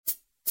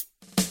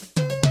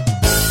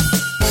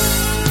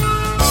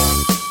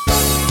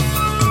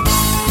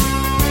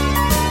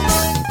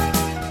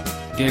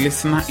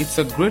listener, it's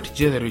a great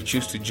joy that you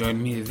choose to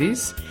join me.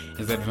 This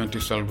is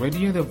Adventist World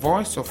Radio, the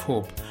voice of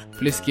hope.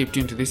 Please keep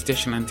tuned to this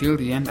station until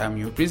the end. I'm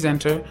your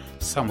presenter,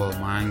 Samuel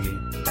Mangi.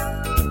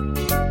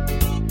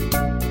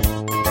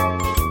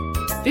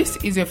 This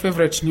is your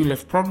favorite New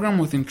Life program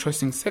with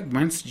interesting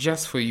segments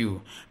just for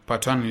you.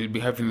 Part 1 will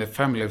be having the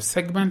Family Life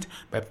segment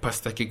by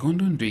Pastor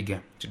Kigundu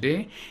Ndwiga.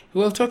 Today,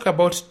 we will talk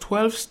about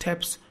 12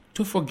 steps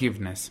to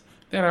forgiveness.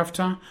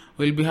 Thereafter,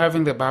 we'll be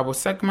having the Bible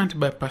segment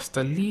by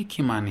Pastor Lee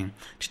Kimani.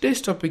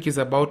 Today's topic is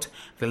about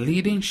the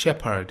leading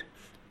shepherd.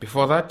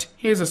 Before that,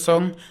 here's a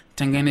song,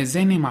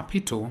 Tengenezeni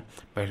Mapito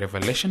by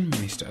Revelation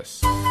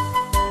Ministers.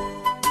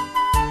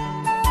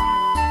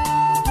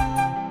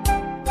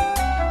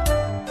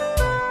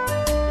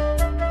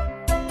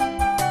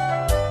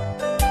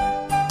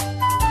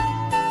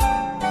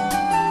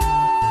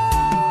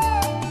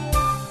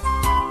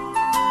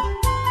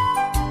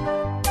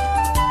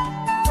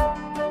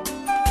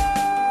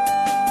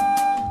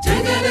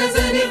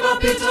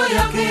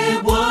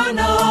 Yake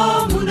Bwana,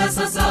 muda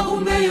sasa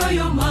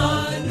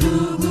umeyoyoma.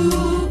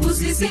 Ndugu,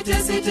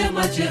 usisite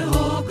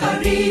macheo,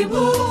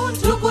 karibu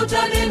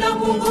tukutane na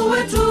Mungu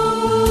wetu.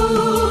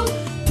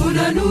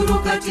 Kuna nuru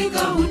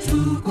katika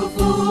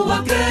utukufu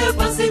wake,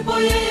 pasipo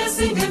yeye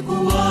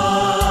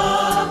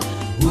singekuwa.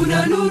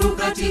 Kuna nuru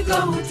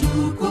katika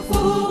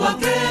utukufu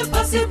wake,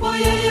 pasipo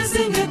yeye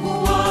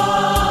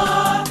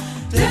singekuwa.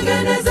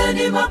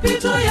 Tengenezeni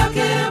mapito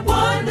yake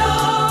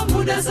Bwana,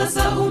 muda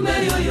sasa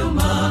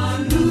umeyoyoma.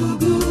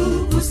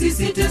 Ndugu,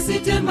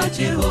 usisite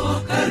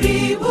macheo,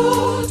 karibu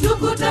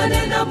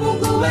tukutane na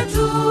Mungu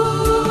wetu.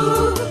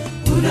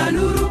 Kuna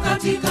nuru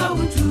katika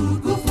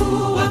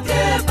utukufu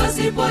wake,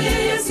 pasipo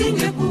yeye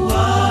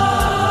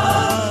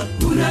singekuwa.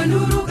 Kuna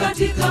nuru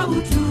katika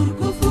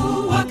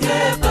utukufu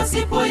wake,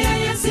 pasipo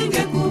yeye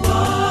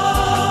singekuwa.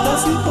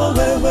 Pasipo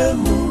wewe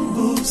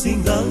Mungu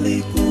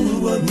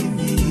singalikuwa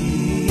mimi,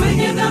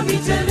 mwenye dhambi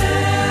tele,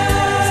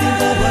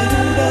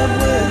 singewayunda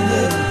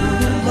mwenye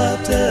huruma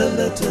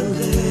tele.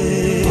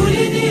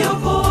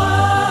 Uliniokoa.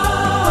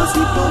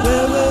 Pasipo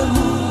wewe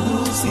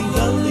Mungu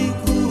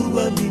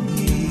singalikuwa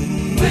mimi,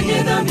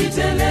 mwenye dhambi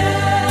tele,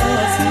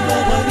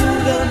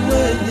 singewayunda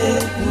mwenye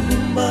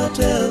huruma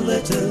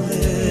tele.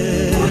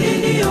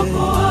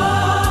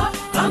 Uliniokoa.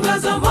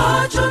 Angaza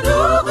macho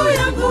ndugu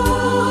yangu,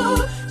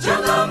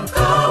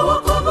 changamka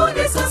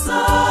wokovu sasa.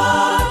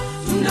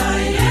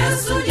 Tunaye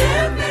Yesu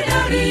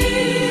jemedari,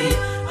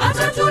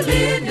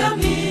 atatulinda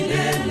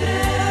milele.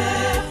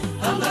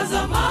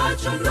 Angaza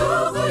macho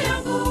ndugu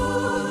yangu,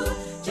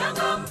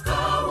 changamka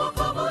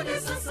wokovu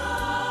sasa.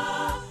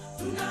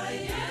 Tunaye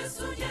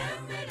Yesu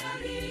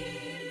jemedari.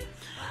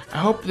 I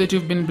hope that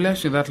you've been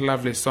blessed with that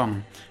lovely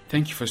song.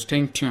 Thank you for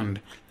staying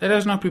tuned. Let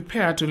us now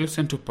prepare to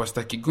listen to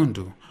Pastor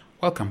Kigundu.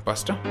 Welcome,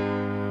 Pastor.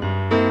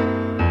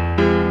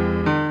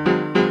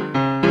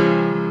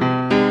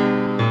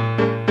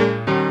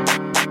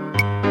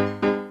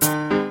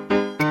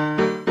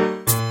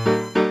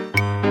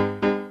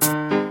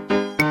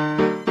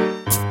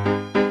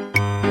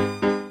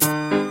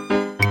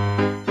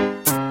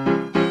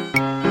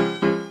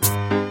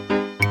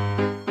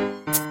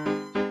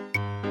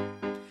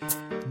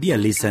 Dear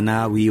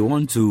listener, we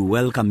want to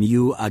welcome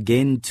you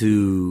again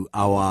to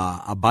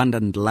our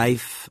Abundant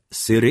Life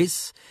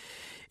series.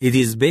 It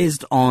is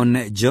based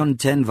on John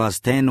 10 verse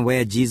 10,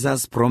 where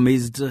Jesus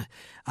promised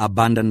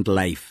abundant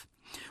life.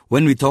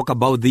 When we talk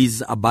about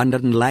this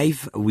abundant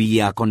life,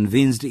 we are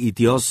convinced it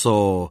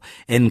also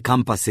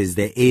encompasses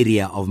the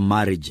area of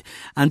marriage.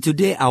 And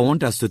today I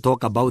want us to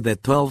talk about the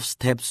 12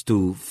 steps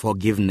to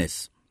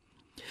forgiveness.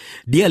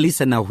 Dear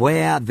listener,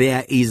 where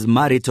there is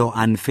marital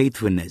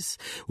unfaithfulness,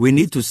 we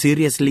need to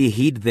seriously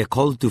heed the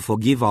call to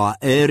forgive our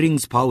erring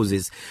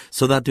spouses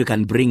so that we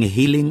can bring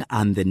healing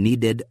and the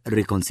needed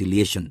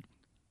reconciliation.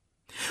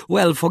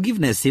 Well,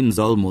 forgiveness seems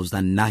almost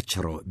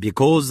unnatural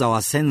because our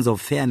sense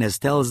of fairness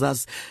tells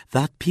us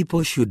that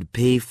people should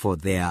pay for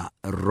their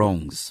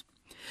wrongs.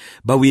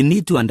 But we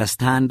need to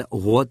understand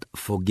what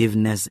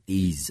forgiveness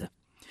is.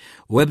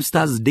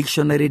 Webster's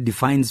dictionary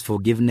defines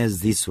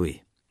forgiveness this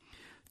way: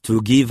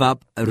 to give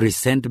up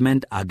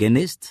resentment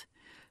against,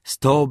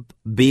 stop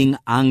being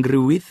angry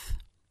with,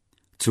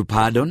 to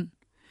pardon,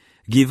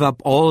 give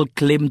up all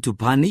claim to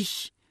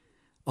punish,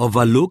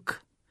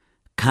 overlook,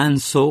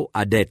 cancel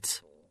a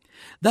debt.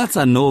 That's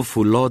an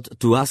awful lot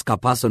to ask a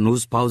person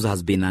whose spouse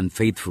has been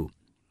unfaithful.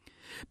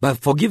 But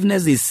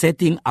forgiveness is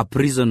setting a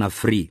prisoner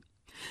free.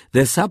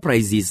 The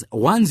surprise is,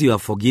 once you are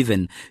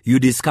forgiven, you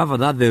discover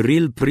that the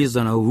real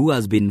prisoner who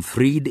has been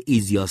freed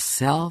is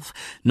yourself,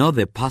 not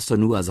the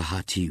person who has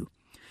hurt you.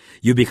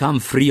 You become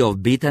free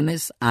of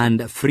bitterness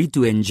and free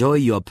to enjoy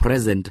your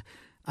present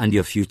and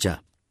your future.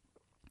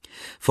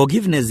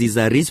 Forgiveness is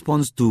a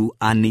response to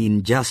an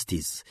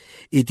injustice.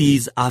 It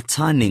is a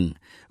turning,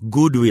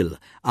 goodwill,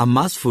 a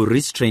masterful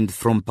restraint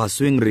from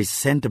pursuing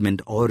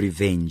resentment or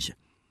revenge.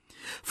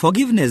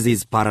 Forgiveness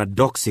is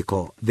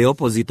paradoxical, the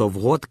opposite of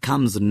what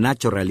comes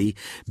naturally,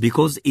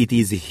 because it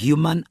is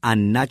human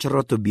and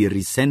natural to be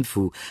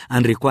resentful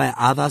and require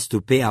others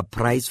to pay a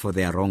price for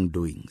their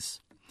wrongdoings.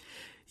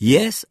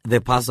 Yes,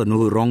 the person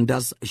who wronged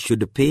us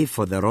should pay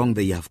for the wrong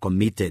they have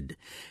committed.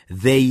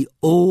 They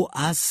owe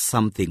us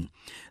something.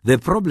 The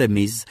problem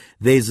is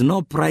there is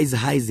no price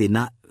high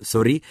enough.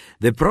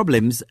 The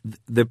problem is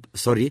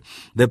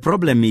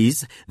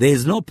there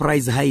is no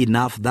price high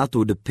enough that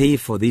would pay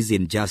for this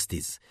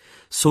injustice.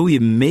 So we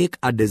make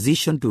a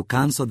decision to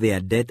cancel their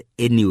debt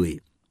anyway.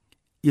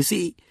 You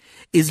see,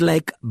 it's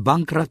like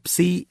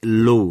bankruptcy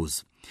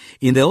laws.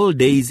 In the old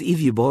days,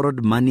 if you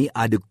borrowed money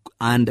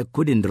and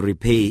couldn't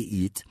repay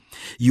it,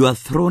 you are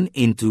thrown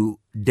into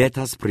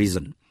debtor's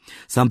prison.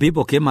 Some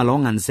people came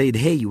along and said,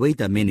 hey, wait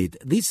a minute,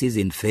 this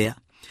isn't fair.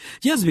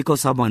 Just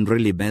because someone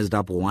really messed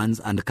up once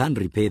and can't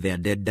repay their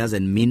debt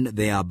doesn't mean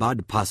they are a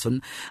bad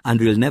person and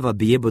will never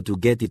be able to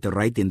get it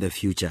right in the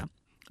future.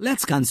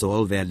 Let's cancel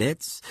all their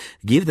debts,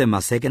 give them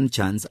a second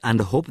chance, and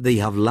hope they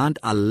have learned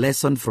a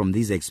lesson from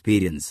this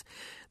experience.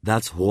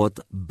 That's what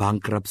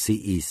bankruptcy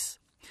is.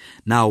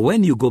 Now,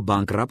 when you go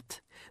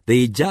bankrupt,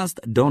 they just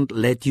don't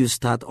let you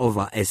start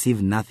over as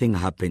if nothing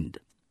happened.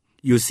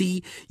 You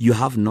see, you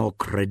have no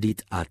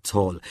credit at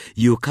all.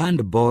 You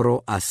can't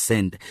borrow a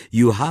cent.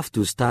 You have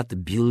to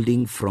start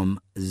building from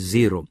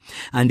zero.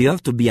 And you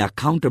have to be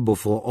accountable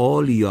for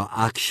all your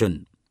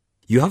action.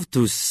 You have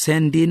to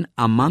send in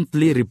a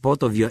monthly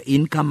report of your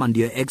income and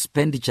your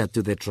expenditure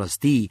to the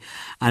trustee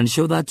and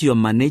show that you're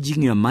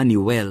managing your money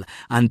well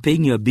and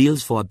paying your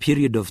bills for a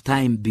period of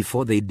time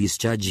before they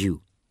discharge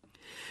you.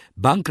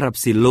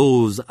 Bankruptcy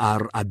laws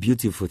are a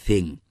beautiful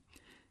thing.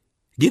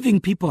 Giving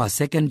people a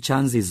second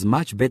chance is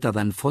much better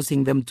than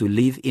forcing them to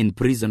live in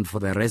prison for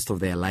the rest of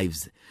their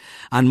lives.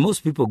 And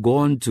most people go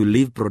on to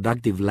live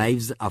productive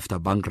lives after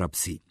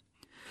bankruptcy.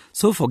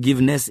 So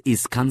forgiveness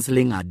is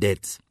canceling a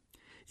debt.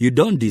 You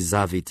don't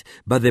deserve it,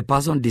 but the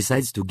person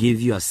decides to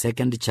give you a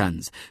second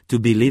chance, to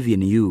believe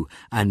in you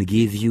and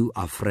give you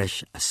a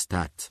fresh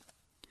start.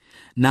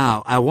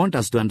 Now, I want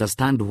us to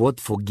understand what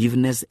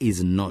forgiveness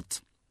is not.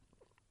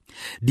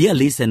 Dear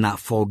listener,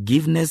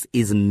 forgiveness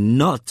is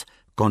not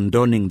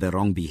condoning the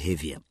wrong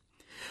behavior.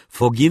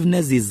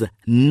 Forgiveness is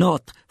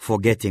not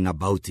forgetting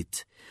about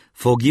it.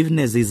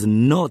 Forgiveness is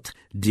not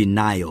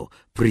denial,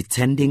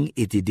 pretending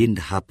it didn't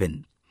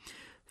happen.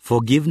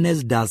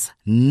 Forgiveness does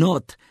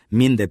not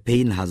mean the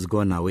pain has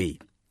gone away.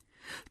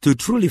 To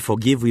truly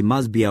forgive, we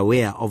must be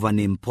aware of an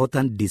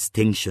important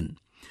distinction.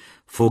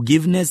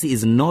 Forgiveness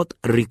is not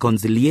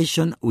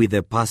reconciliation with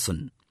a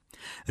person.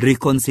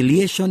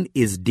 Reconciliation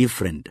is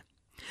different.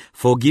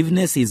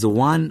 Forgiveness is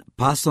one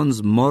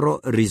person's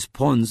moral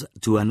response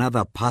to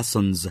another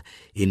person's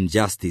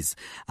injustice.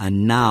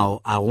 And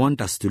now I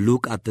want us to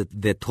look at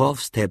the 12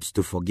 steps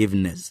to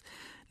forgiveness.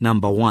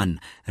 Number 1,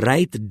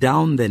 write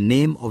down the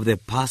name of the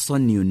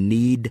person you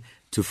need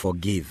to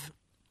forgive.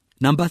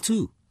 Number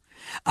 2,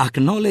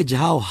 acknowledge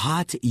how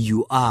hurt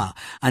you are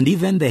and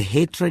even the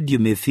hatred you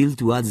may feel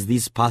towards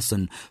this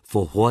person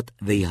for what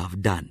they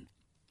have done.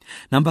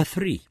 Number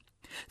 3,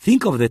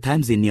 think of the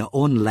times in your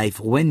own life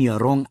when your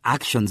wrong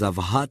actions have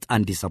hurt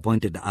and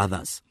disappointed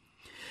others.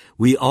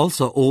 We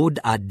also owed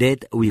a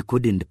debt we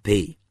couldn't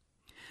pay.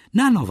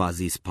 None of us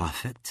is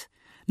perfect.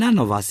 None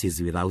of us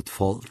is without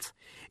fault.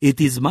 It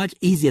is much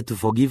easier to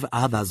forgive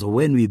others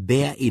when we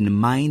bear in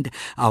mind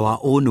our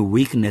own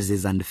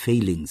weaknesses and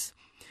failings.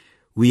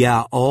 We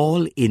are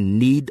all in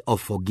need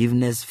of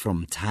forgiveness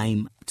from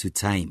time to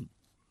time.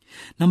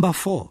 Number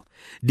 4,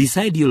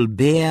 decide you'll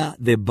bear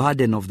the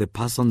burden of the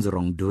person's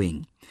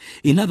wrongdoing.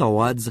 In other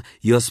words,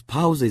 your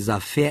spouse's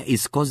affair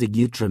is causing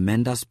you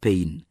tremendous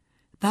pain.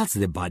 That's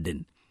the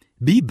burden.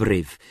 Be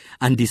brave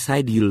and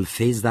decide you'll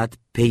face that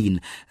pain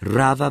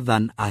rather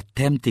than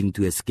attempting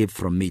to escape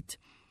from it.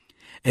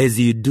 As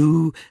you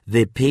do,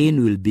 the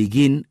pain will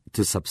begin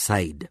to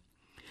subside.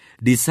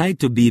 Decide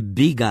to be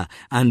bigger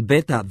and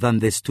better than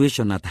the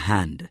situation at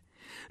hand.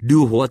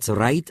 Do what's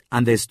right,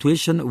 and the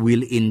situation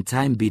will in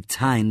time be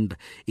turned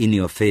in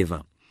your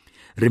favor.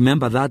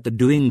 Remember that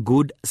doing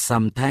good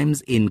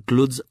sometimes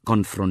includes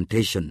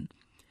confrontation.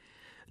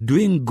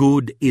 Doing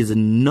good is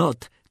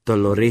not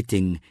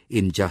tolerating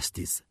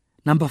injustice.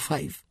 Number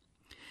 5,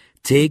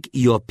 take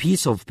your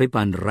piece of paper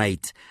and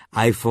write,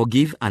 I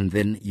forgive, and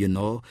then,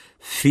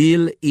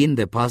 fill in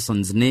the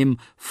person's name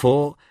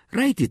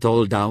write it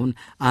all down,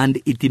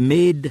 and it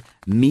made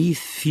me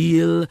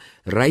feel,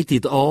 write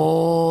it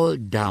all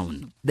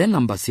down. Then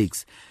number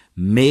 6,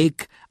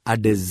 make a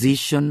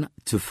decision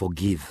to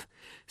forgive.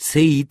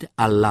 Say it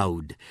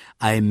aloud.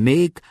 I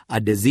make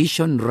a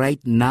decision right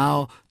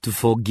now to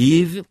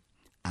forgive,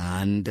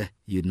 and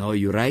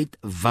you write,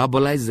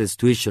 verbalize the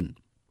situation.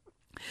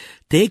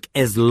 Take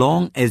as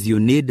long as you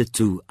need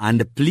to,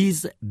 and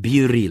please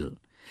be real,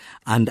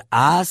 and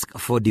ask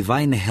for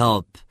divine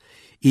help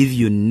if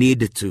you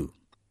need to.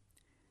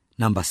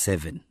 Number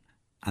 7,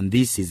 and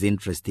this is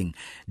interesting,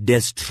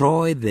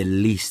 destroy the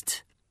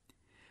list.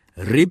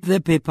 Rip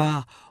the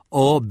paper,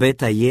 or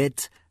better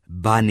yet,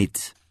 burn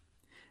it.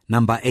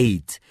 Number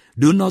 8,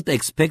 do not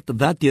expect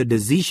that your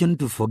decision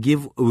to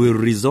forgive will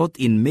result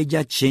in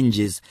major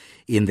changes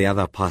in the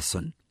other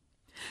person.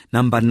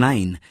 Number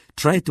 9,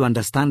 try to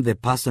understand the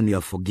person you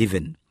have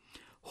forgiven.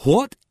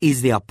 What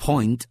is their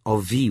point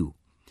of view?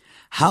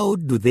 How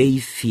do they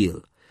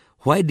feel?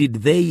 Why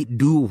did they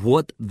do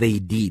what they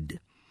did?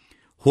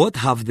 What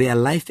have their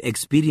life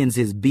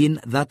experiences been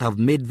that have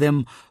made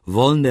them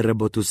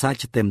vulnerable to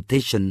such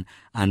temptation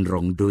and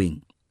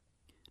wrongdoing?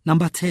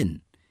 Number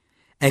 10,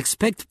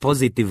 expect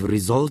positive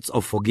results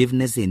of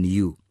forgiveness in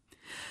you.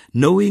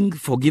 Knowing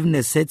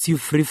forgiveness sets you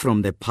free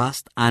from the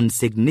past and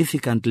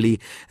significantly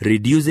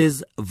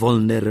reduces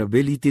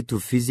vulnerability to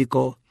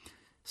physical...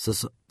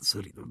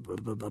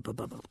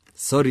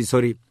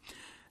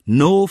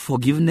 No,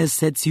 forgiveness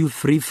sets you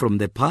free from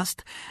the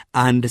past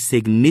and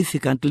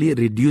significantly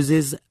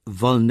reduces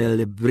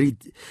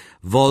vulnerability.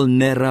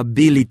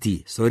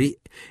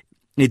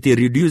 It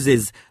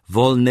reduces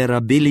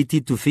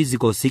vulnerability to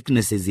physical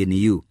sicknesses in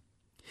you.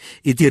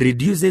 It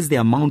reduces the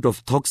amount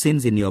of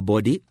toxins in your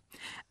body,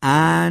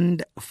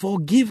 and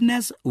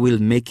forgiveness will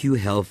make you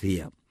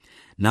healthier.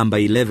 Number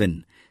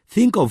 11,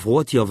 think of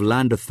what you have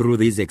learned through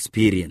this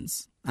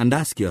experience and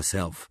ask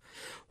yourself,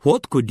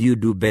 what could you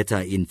do better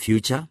in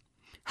future?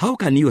 How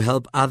can you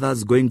help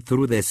others going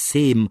through the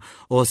same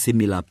or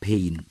similar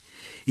pain?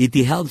 It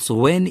helps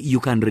when you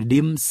can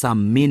redeem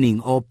some meaning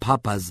or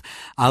purpose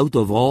out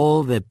of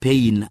all the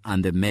pain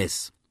and the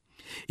mess.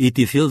 It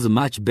feels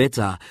much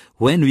better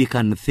when we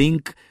can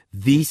think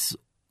it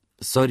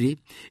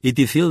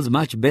feels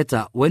much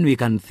better when we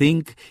can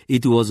think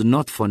it was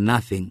not for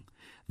nothing,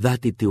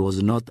 that it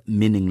was not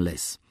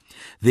meaningless.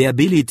 The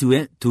ability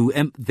to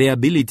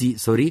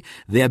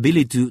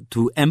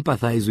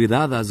empathize with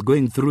others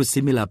going through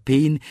similar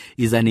pain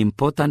is an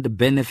important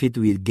benefit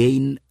we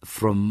gain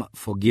from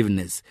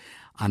forgiveness.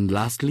 And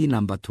lastly,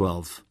 number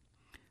 12,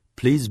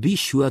 please be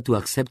sure to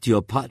accept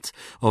your part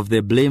of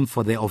the blame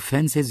for the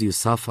offenses you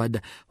suffered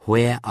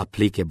where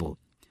applicable.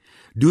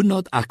 Do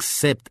not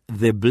accept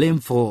the blame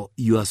for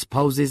your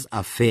spouse's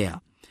affair,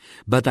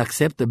 but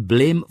accept the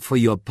blame for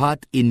your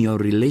part in your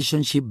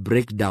relationship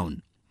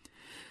breakdown.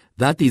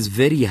 That is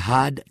very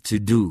hard to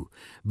do,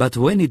 but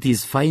when it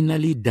is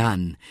finally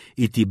done,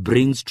 it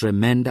brings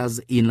tremendous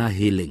inner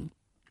healing.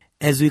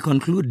 As we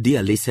conclude,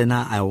 dear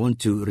listener, I want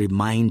to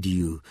remind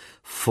you,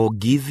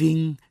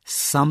 forgiving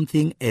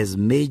something as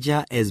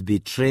major as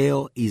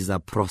betrayal is a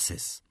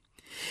process.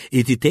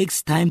 It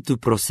takes time to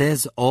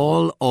process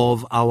all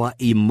of our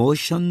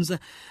emotions,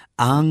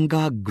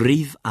 anger,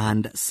 grief,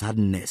 and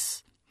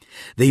sadness.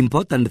 The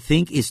important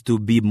thing is to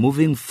be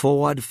moving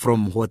forward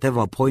from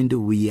whatever point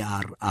we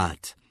are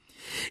at.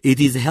 It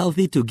is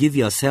healthy to give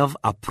yourself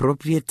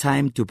appropriate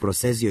time to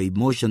process your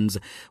emotions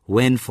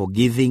when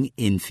forgiving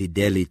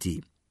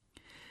infidelity.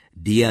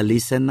 Dear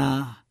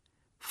listener,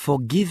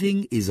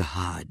 forgiving is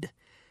hard,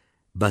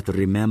 but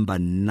remember,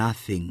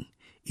 nothing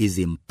is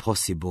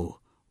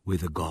impossible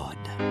with God.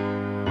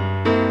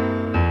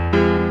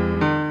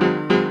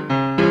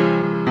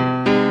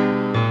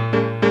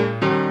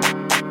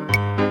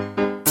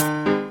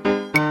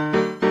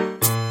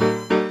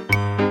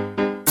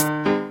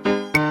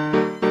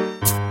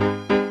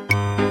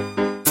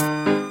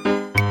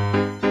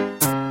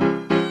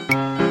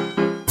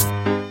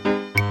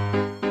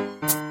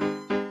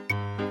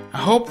 I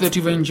hope that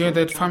you've enjoyed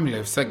that Family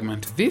Life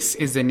segment. This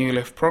is the New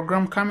Life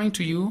program coming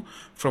to you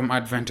from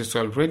Adventist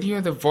World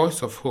Radio, the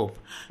voice of hope.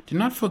 Do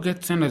not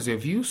forget to send us your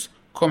views,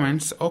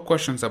 comments, or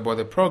questions about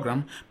the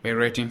program by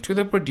writing to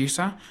the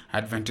producer,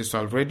 Adventist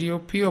World Radio,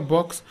 PO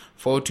Box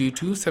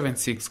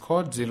 42276,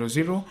 code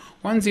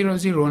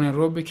 00100,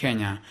 Nairobi,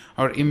 Kenya,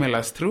 or email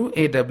us through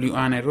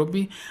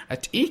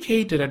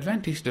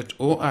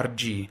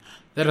awrnairobi@ek.adventist.org.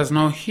 Let us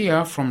now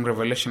hear from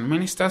Revelation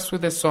Ministers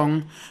with the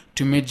song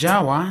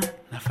Tumejawa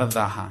na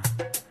Fadhaha.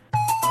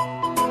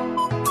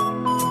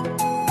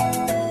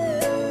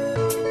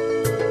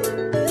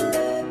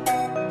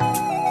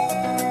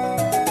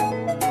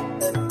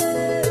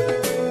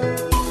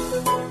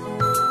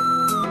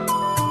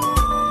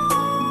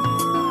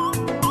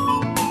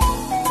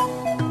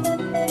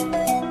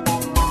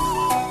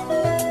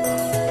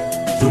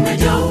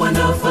 Tumejawa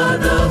na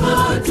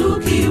fadhaa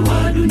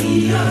tukiwa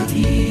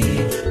duniani,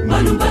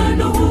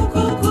 malumbano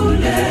huku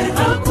kule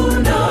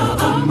hakuna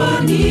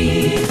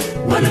amani.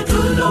 Wale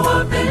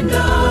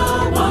tunawapenda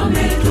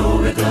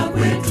wametoweka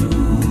kwetu.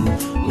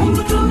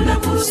 Mungu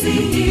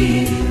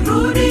tunakusihi,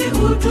 rudi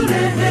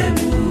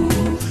uturehemu.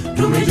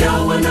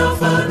 Tumejawa na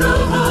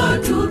fadhaa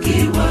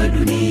tukiwa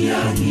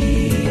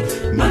duniani,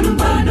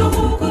 malumbano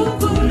huku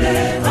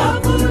kule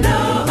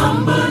hakuna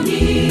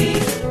amani.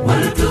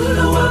 Wale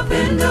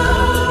tunawapenda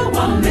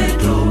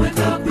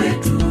wametoweka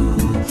kwetu.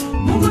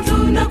 Mungu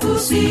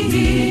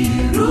tunakusihi,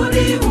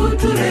 rudi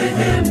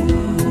uturehemu.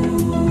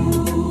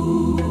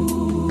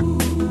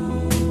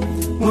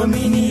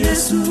 Mwamini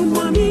Yesu,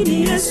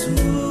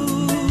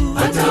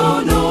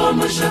 ataondoa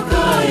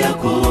mashaka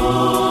yako.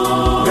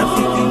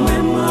 rafiki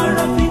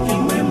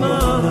mwema,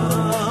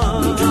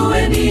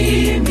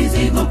 Mtueni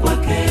mizigo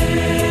kwake.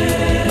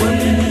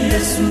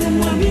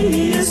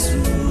 mwamini Yesu,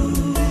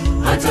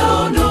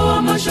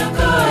 ataondoa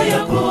mashaka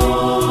yako.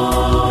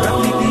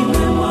 rafiki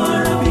mwema,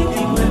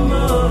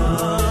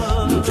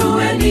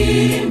 Mtueni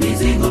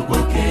mizigo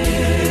kwake.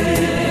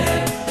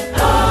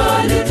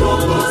 Hallelujah.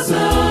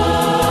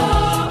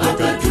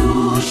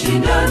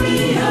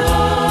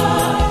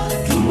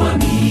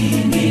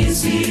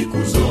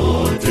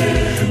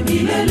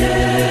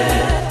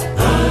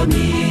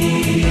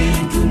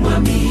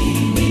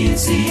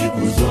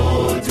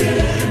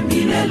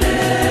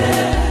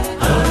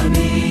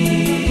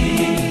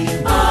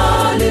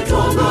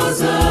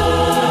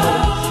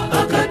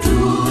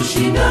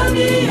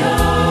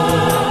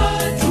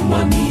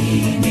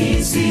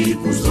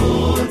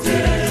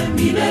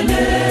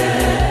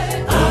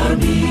 milele.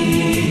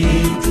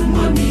 Amin,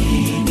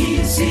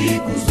 tumwamini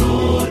siku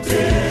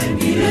zote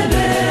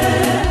milele.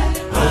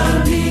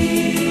 Amin.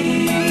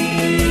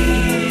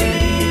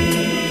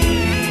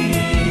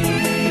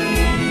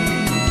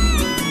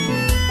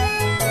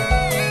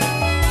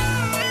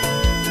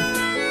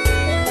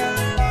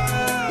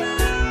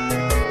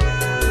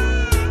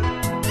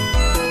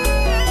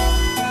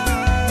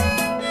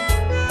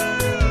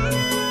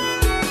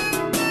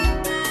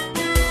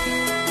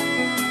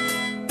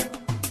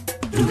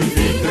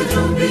 Tukifika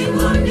juu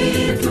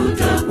mbinguni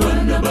tutakuwa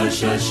na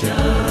bashasha,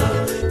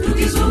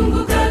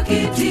 tukizunguka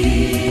kiti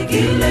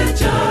kile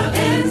cha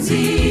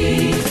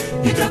enzi.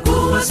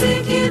 Itakuwa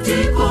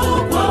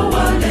sikitiko kwa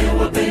wale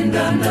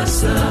wapenda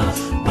nasa,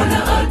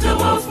 Bwana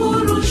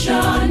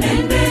atawafurusha,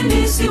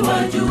 nendeni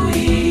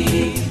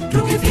siwajui.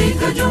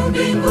 Tukifika juu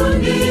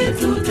mbinguni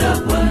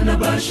tutakuwa na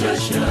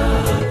bashasha,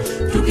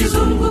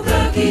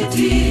 tukizunguka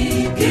kiti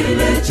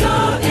kile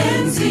cha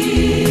enzi.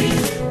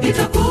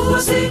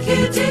 Itakuwa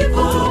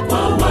sikitiko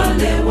kwa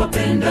wale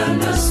wapenda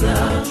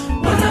nasa,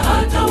 Bwana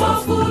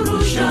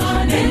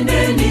atawafurusha,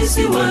 nendeni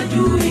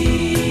siwajui.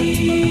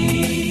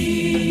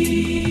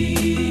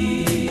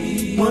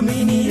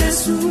 Mwamini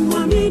Yesu,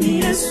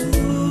 mwamini Yesu,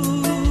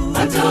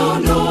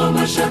 ataondoa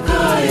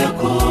mashaka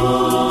yako.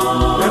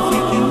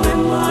 rafiki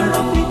mwema,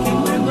 rafiki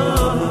mwema.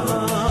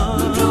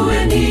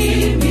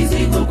 Mtueni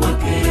mizigo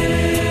kwake.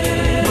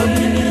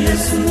 Mwamini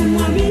Yesu,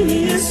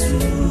 mwamini Yesu,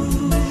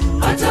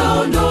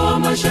 ataondoa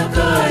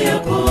mashaka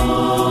yako.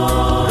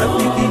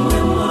 rafiki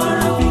mwema,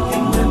 rafiki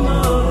mwema.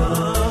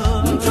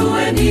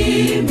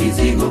 Mtueni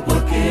mizigo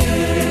kwake.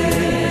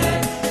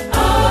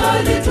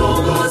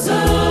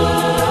 Alituongoza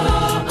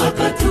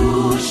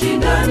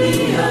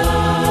akatushindania,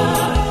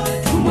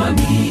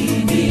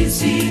 tumwamini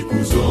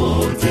siku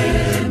zote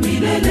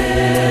milele.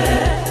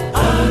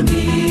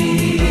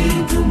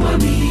 Amin,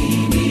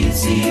 tumwamini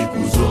siku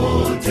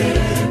zote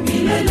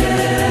milele.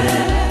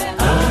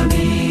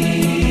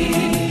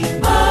 Amin.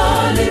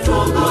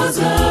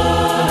 Alituongoza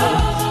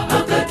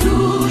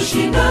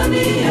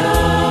akatushindania,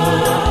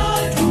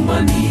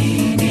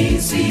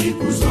 tumwamini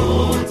siku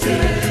zote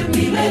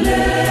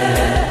milele.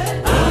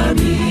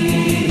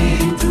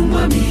 Amin,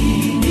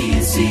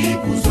 tumwamini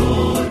siku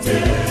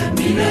zote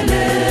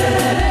milele.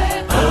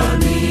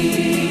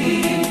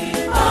 Amin.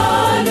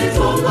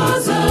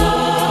 Alituongoza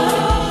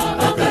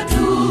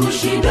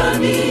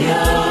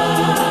akatushindania,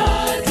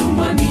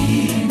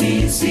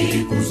 tumwamini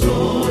siku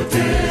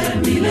zote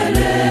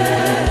milele.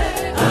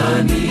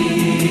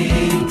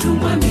 Amin,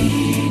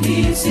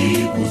 tumwamini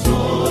siku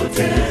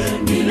zote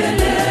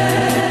milele.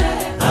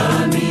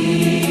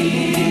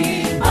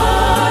 Amin.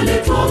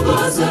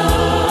 Alituongoza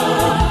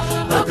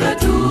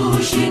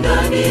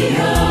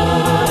akatushindania,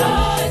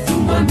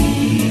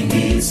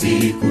 tumwamini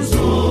siku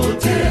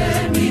zote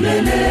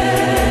milele.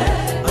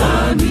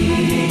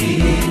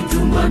 Amin,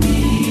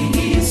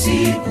 tumwamini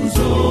siku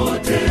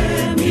zote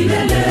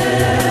milele.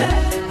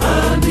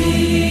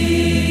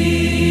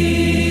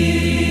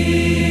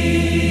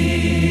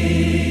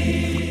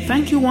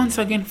 Thank you once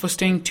again for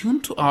staying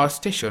tuned to our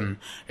station.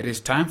 It is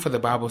time for the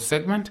Bible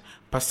segment.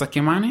 Pastor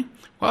Kimani,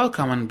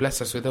 welcome and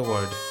bless us with the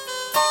word.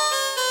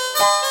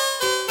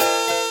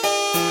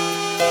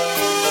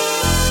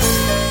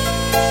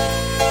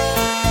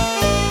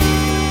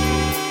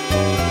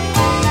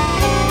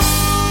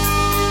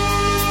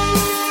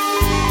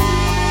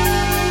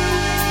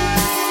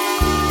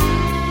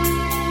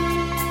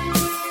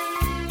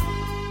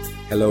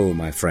 Hello,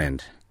 my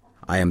friend.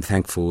 I am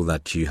thankful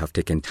that you have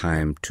taken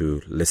time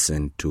to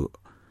listen to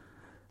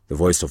the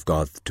voice of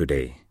God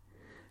today.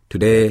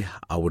 Today,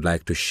 I would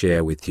like to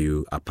share with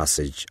you a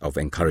passage of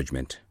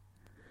encouragement,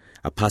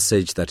 a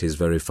passage that is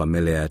very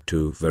familiar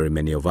to very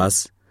many of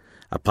us,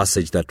 a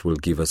passage that will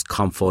give us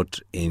comfort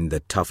in the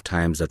tough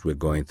times that we're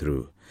going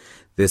through.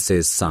 This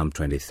is Psalm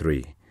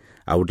 23.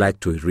 I would like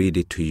to read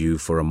it to you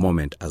for a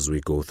moment as we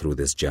go through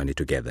this journey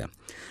together.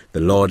 The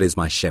Lord is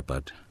my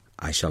shepherd,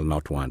 I shall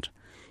not want.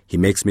 He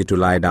makes me to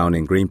lie down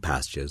in green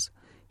pastures.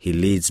 He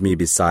leads me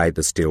beside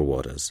the still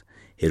waters.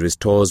 He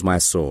restores my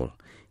soul.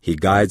 He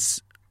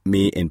guides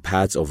me in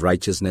paths of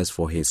righteousness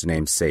for his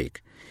name's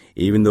sake.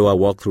 Even though I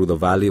walk through the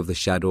valley of the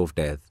shadow of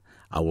death,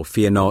 I will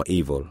fear no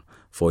evil,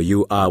 for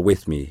you are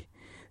with me.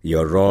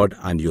 Your rod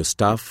and your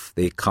staff,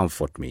 they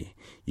comfort me.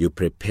 You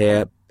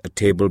prepare a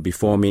table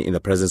before me in the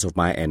presence of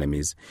my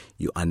enemies.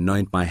 You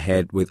anoint my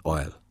head with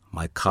oil.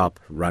 My cup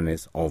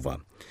runneth over.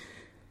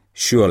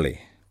 Surely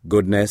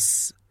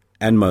goodness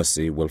and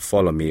mercy will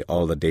follow me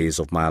all the days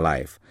of my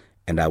life,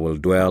 and I will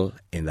dwell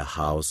in the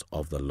house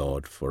of the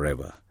Lord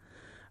forever.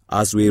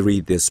 As we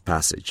read this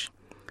passage,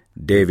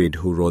 David,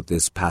 who wrote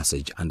this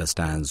passage,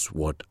 understands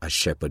what a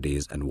shepherd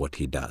is and what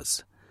he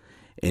does.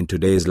 In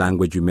today's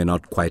language, you may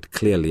not quite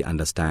clearly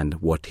understand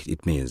what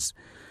it means.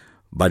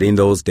 But in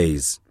those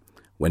days,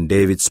 when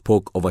David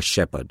spoke of a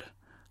shepherd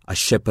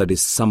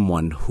is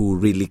someone who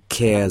really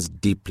cares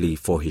deeply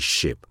for his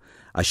sheep.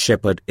 A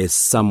shepherd is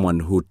someone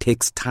who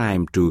takes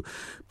time to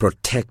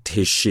protect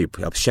his sheep.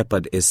 A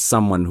shepherd is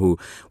someone who,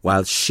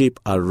 while sheep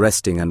are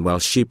resting and while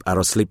sheep are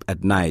asleep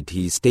at night,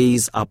 he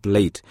stays up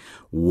late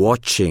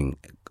watching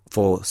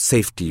for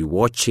safety,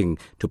 watching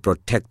to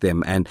protect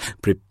them and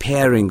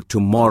preparing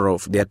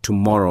their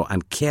tomorrow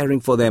and caring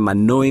for them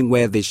and knowing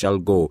where they shall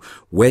go,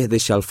 where they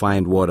shall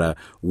find water,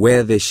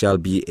 where they shall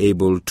be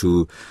able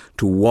to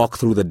walk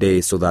through the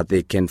day so that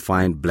they can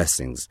find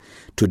blessings.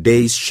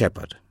 Today's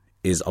shepherd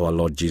is our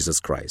Lord Jesus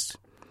Christ.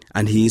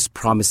 And he is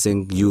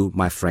promising you,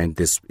 my friend,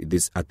 this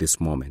at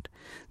this moment,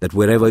 that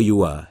wherever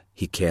you are,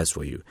 he cares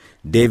for you.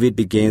 David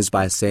begins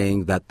by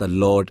saying that the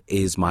Lord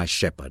is my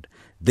shepherd.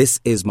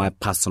 This is my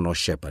personal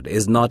shepherd. It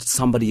is not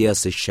somebody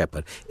else's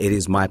shepherd. It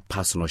is my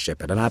personal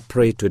shepherd. And I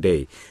pray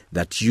today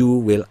that you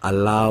will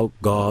allow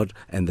God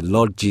and the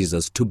Lord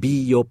Jesus to be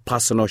your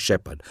personal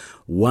shepherd,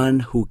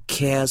 one who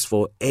cares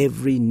for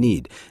every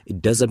need.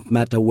 It doesn't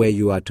matter where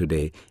you are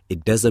today.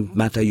 It doesn't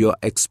matter your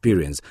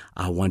experience.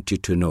 I want you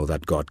to know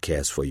that God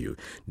cares for you.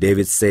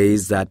 David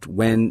says that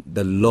when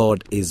the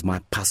Lord is my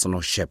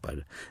personal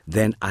shepherd,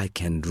 then I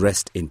can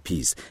rest in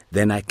peace.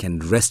 Then I can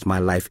rest my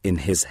life in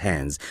his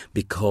hands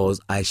because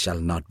I shall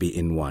not be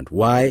in want.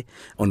 Why?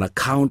 On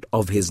account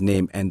of his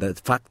name and the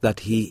fact that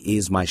he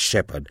is my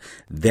shepherd,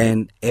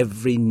 then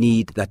every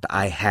need that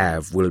I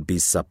have will be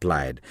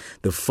supplied.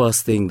 The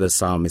first thing the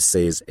psalmist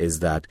says is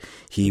that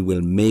he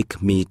will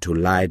make me to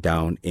lie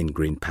down in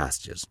green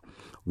pastures.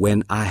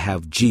 When I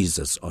have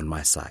Jesus on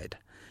my side,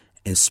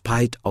 in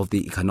spite of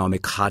the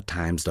economic hard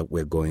times that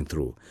we're going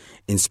through,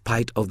 in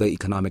spite of the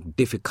economic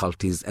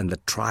difficulties and the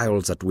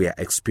trials that we are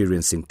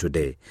experiencing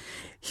today,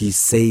 he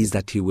says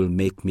that he will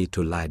make me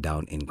to lie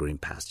down in green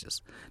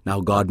pastures. Now,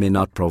 God may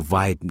not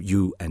provide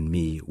you and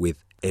me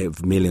with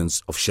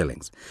millions of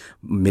shillings,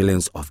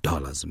 millions of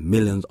dollars,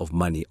 millions of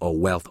money or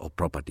wealth or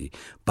property,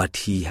 but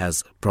he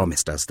has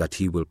promised us that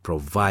he will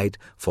provide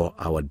for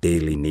our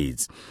daily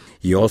needs.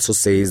 He also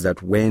says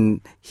that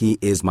when he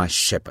is my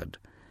shepherd,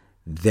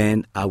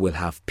 then I will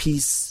have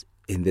peace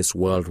in this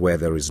world where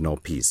there is no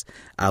peace.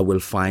 I will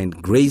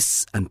find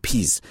grace and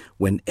peace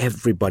when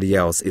everybody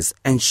else is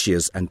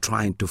anxious and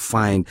trying to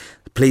find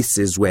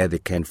places where they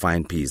can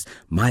find peace.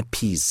 My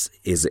peace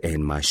is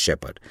in my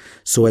shepherd.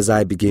 So as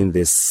I begin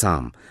this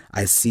psalm,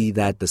 I see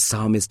that the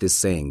psalmist is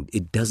saying,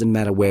 it doesn't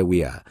matter where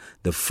we are.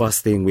 The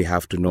first thing we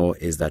have to know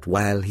is that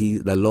while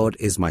the Lord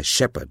is my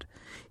shepherd,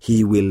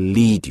 he will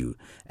lead you.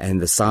 And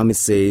the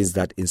psalmist says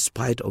that in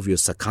spite of your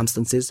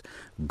circumstances,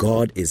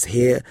 God is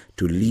here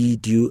to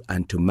lead you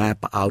and to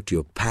map out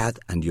your path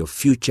and your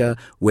future,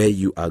 where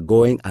you are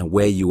going and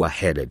where you are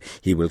headed.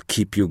 He will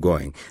keep you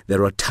going.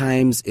 There are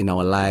times in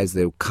our lives,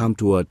 there will come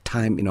to a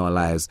time in our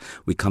lives,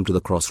 we come to the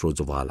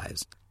crossroads of our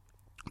lives.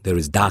 There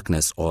is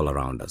darkness all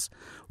around us.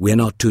 We're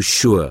not too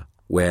sure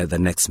where the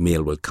next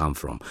meal will come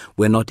from.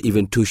 We're not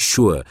even too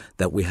sure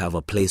that we have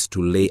a place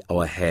to lay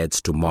our heads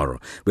tomorrow.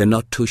 We're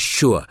not too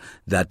sure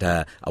that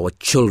our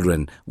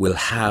children will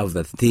have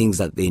the things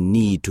that they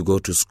need to go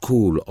to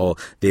school, or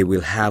they will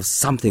have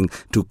something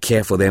to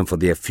care for them for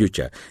their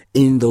future.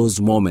 In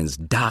those moments,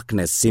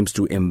 darkness seems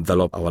to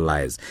envelop our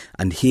lives.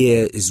 And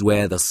here is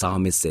where the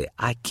psalmist says,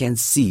 I can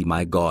see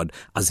my God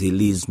as he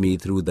leads me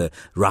through the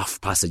rough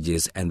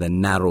passages and the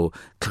narrow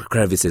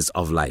crevices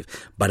of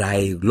life. But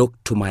I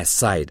look to my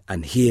side,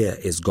 and here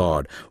is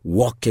God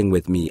walking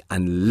with me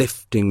and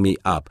lifting me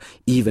up,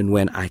 even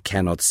when I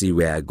cannot see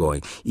where I'm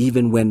going,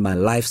 even when my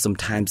life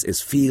sometimes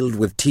is filled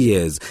with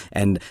tears,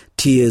 and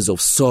tears of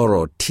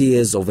sorrow,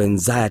 tears of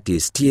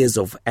anxieties, tears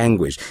of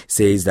anguish.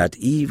 Says that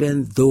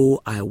even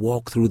though I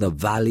walk through the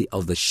valley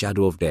of the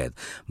shadow of death,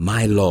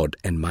 my Lord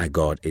and my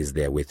God is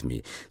there with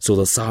me. So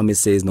the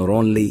psalmist says, not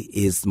only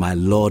is my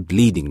Lord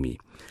leading me,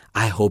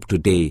 I hope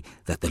today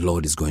that the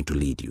Lord is going to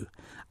lead you.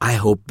 I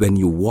hope when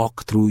you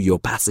walk through your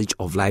passage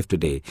of life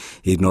today,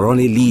 he not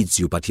only leads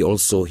you, but he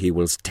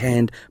will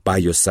stand by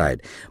your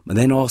side. But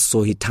then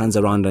also he turns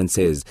around and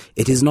says,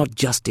 it is not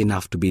just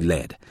enough to be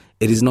led.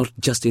 It is not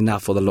just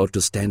enough for the Lord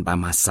to stand by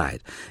my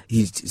side.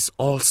 It is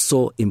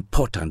also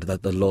important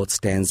that the Lord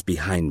stands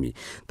behind me.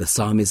 The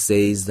psalmist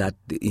says that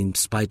in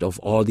spite of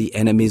all the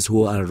enemies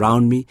who are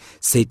around me,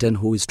 Satan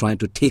who is trying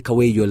to take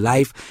away your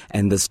life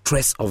and the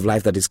stress of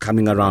life that is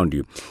coming around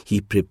you,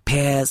 he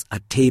prepares a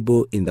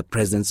table in the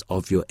presence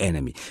of your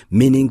enemy,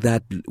 meaning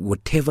that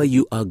whatever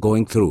you are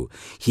going through,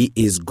 he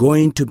is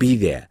going to be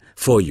there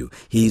for you.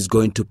 He is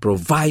going to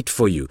provide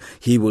for you.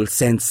 He will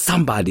send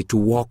somebody to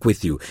walk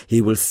with you. He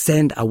will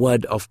send a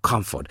word of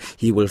comfort.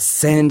 He will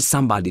send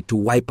somebody to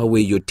wipe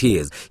away your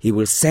tears. He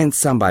will send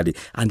somebody,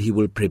 and he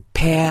will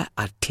prepare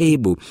a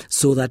table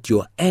so that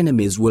your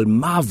enemies will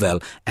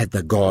marvel at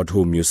the God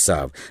whom you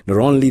serve. Not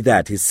only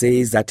that, he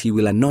says that he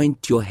will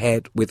anoint your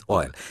head with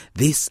oil.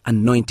 This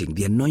anointing,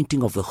 the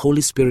anointing of the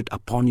Holy Spirit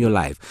upon your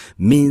life,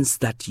 means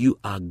that you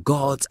are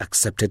God's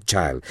accepted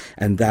child,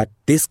 and that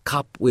this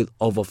cup will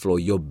overflow.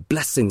 Your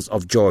blessings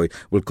of joy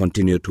will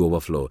continue to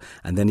overflow.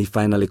 And then he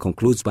finally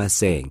concludes by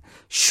saying,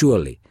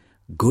 surely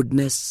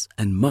goodness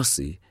and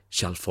mercy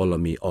shall follow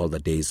me all the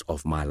days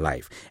of my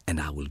life, and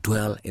I will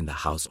dwell in the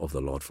house of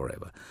the Lord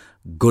forever.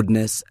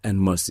 Goodness and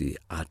mercy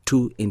are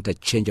two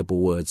interchangeable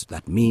words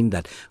that mean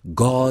that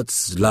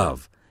God's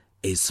love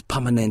is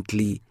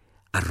permanently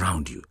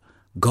around you.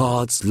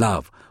 God's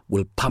love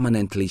will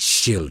permanently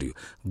shield you.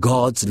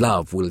 God's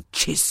love will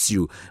chase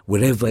you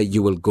wherever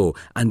you will go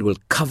and will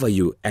cover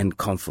you and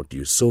comfort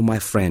you. So, my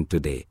friend,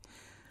 today,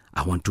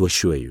 I want to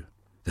assure you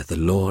that the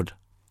Lord,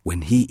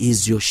 when He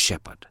is your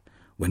shepherd,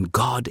 when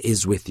God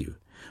is with you,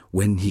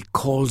 when He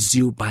calls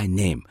you by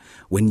name,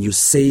 when you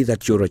say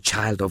that you're a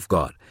child of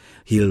God,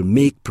 He'll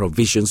make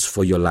provisions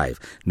for your life.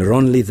 Not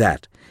only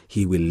that,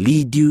 He will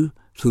lead you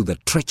through the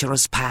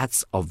treacherous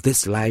paths of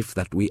this life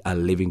that we are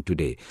living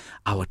today.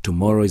 Our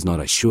tomorrow is not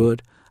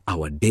assured.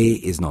 Our day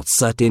is not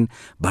certain,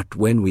 but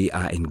when we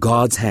are in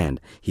God's hand,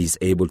 He's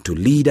able to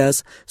lead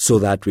us so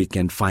that we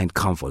can find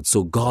comfort.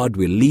 So God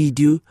will lead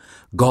you,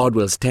 God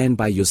will stand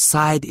by your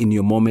side in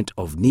your moment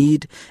of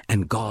need,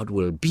 and God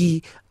will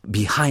be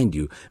behind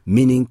you,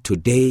 meaning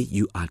today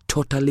you are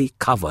totally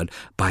covered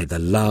by the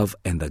love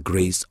and the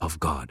grace of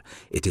God.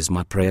 It is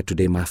my prayer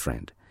today, my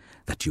friend,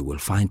 that you will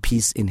find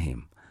peace in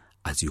Him.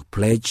 As you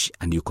pledge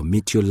and you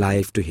commit your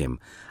life to Him,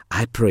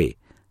 I pray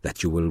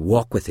that you will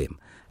walk with Him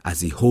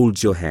as He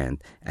holds your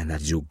hand and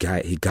as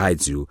He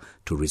guides you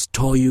to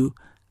restore you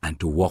and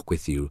to walk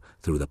with you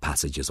through the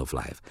passages of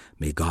life.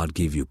 May God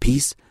give you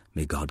peace.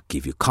 May God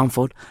give you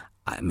comfort.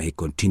 I may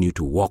continue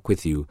to walk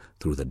with you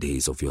through the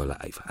days of your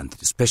life, and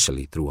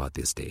especially throughout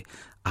this day.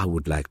 I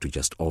would like to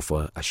just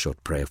offer a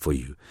short prayer for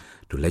you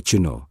to let you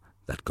know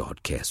that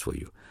God cares for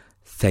you.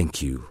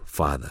 Thank you,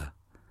 Father,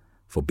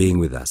 for being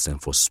with us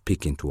and for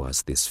speaking to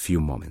us these few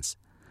moments.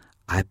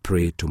 I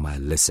pray to my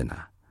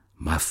listener,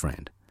 my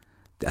friend,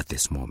 at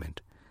this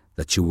moment,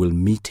 that you will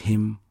meet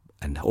him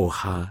and or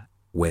her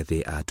where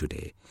they are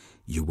today.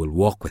 You will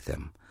walk with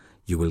them.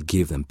 You will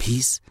give them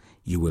peace.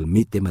 You will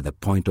meet them at the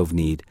point of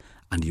need,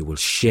 and you will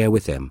share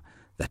with them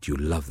that you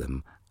love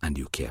them and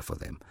you care for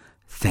them.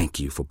 Thank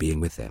you for being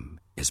with them,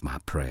 is my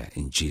prayer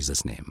in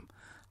Jesus' name.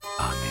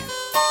 Amen.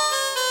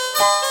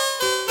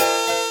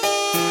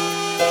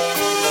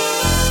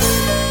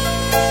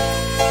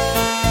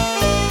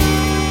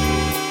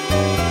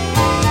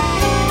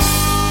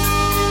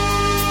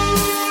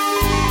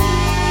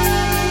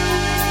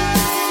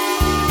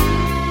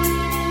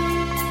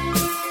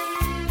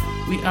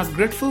 We are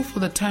grateful for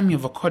the time you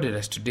have accorded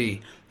us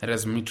today. Let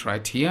us meet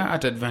right here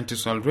at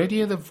Adventist World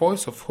Radio, the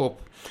voice of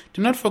hope.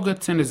 Do not forget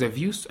to send us your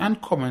views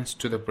and comments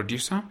to the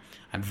producer,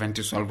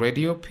 Adventist World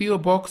Radio, P.O.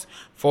 Box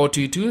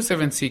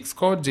 42276,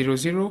 code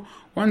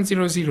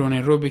 00100,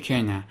 Nairobi,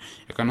 Kenya.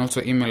 You can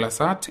also email us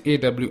at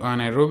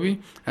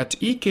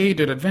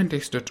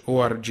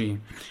awrnairobi@ek.adventist.org.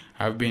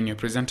 I have been your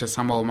presenter,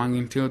 Samuel Mangi.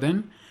 Until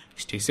then,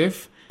 stay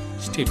safe,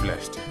 stay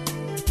blessed.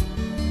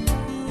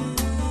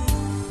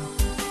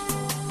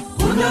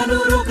 Kuna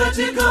nuru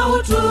katika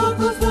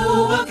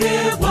utukufu wake,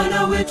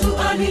 Bwana wetu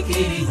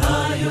alikiri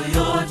hayo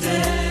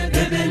yote.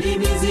 Bebeni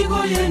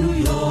mizigo yenu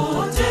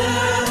yote,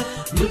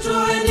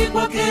 mtoeni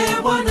kwake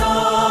Bwana,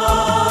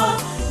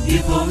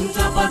 ndipo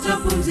mtapata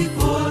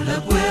pumziko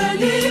la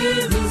kweli.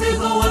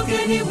 Mzigo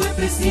wake ni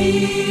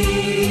mwepesi,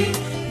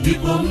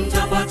 ndipo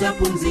mtapata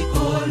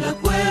pumziko la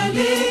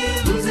kweli.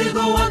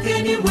 Mzigo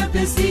wake ni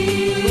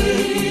mwepesi.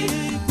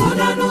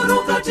 Kuna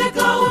nuru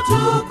katika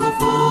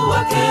utukufu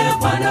wake,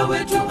 Bwana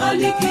wetu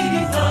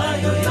alikiri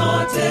hayo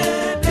yote.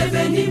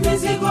 Bebeni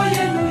mizigo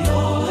yenu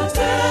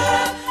yote,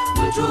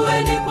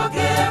 mtueni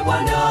kwake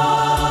Bwana,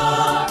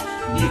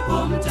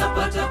 ndipo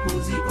mtapata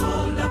pumziko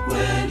la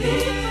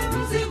kweli.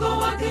 Mzigo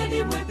wake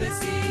ni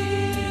mwepesi,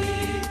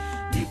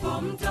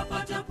 ndipo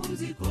mtapata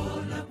pumziko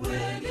la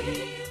kweli.